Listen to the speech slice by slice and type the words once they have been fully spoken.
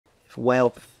if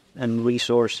wealth and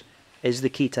resource is the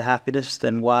key to happiness,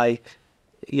 then why,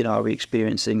 are we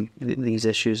experiencing these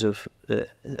issues of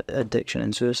addiction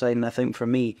and suicide? And I think for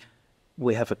me,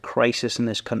 we have a crisis in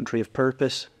this country of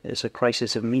purpose. It's a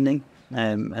crisis of meaning,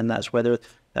 and that's whether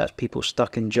that's people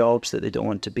stuck in jobs that they don't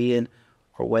want to be in,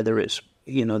 or whether it's,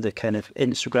 the kind of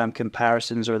Instagram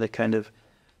comparisons or the kind of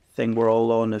thing we're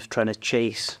all on of trying to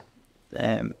chase,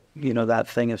 that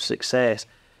thing of success.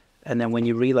 And then when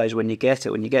you realize, when you get the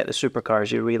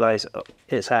supercars, you realize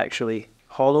it's actually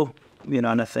hollow,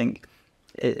 and I think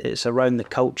it's around the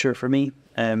culture for me,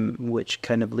 which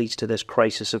kind of leads to this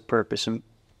crisis of purpose and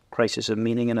crisis of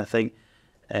meaning. And I think,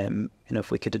 if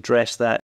we could address that